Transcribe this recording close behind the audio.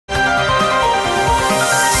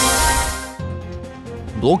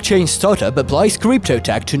Blockchain startup applies crypto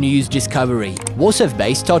tech to news discovery.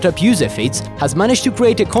 Warsaw-based startup Userfeeds has managed to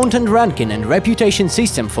create a content ranking and reputation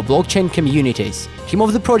system for blockchain communities. Team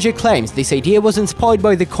of the project claims this idea was inspired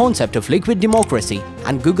by the concept of liquid democracy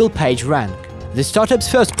and Google PageRank. The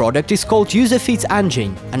startup's first product is called Userfeeds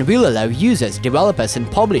Engine and will allow users, developers and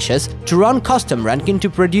publishers to run custom ranking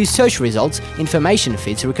to produce search results, information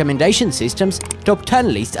feeds, recommendation systems, top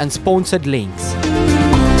 10 lists and sponsored links.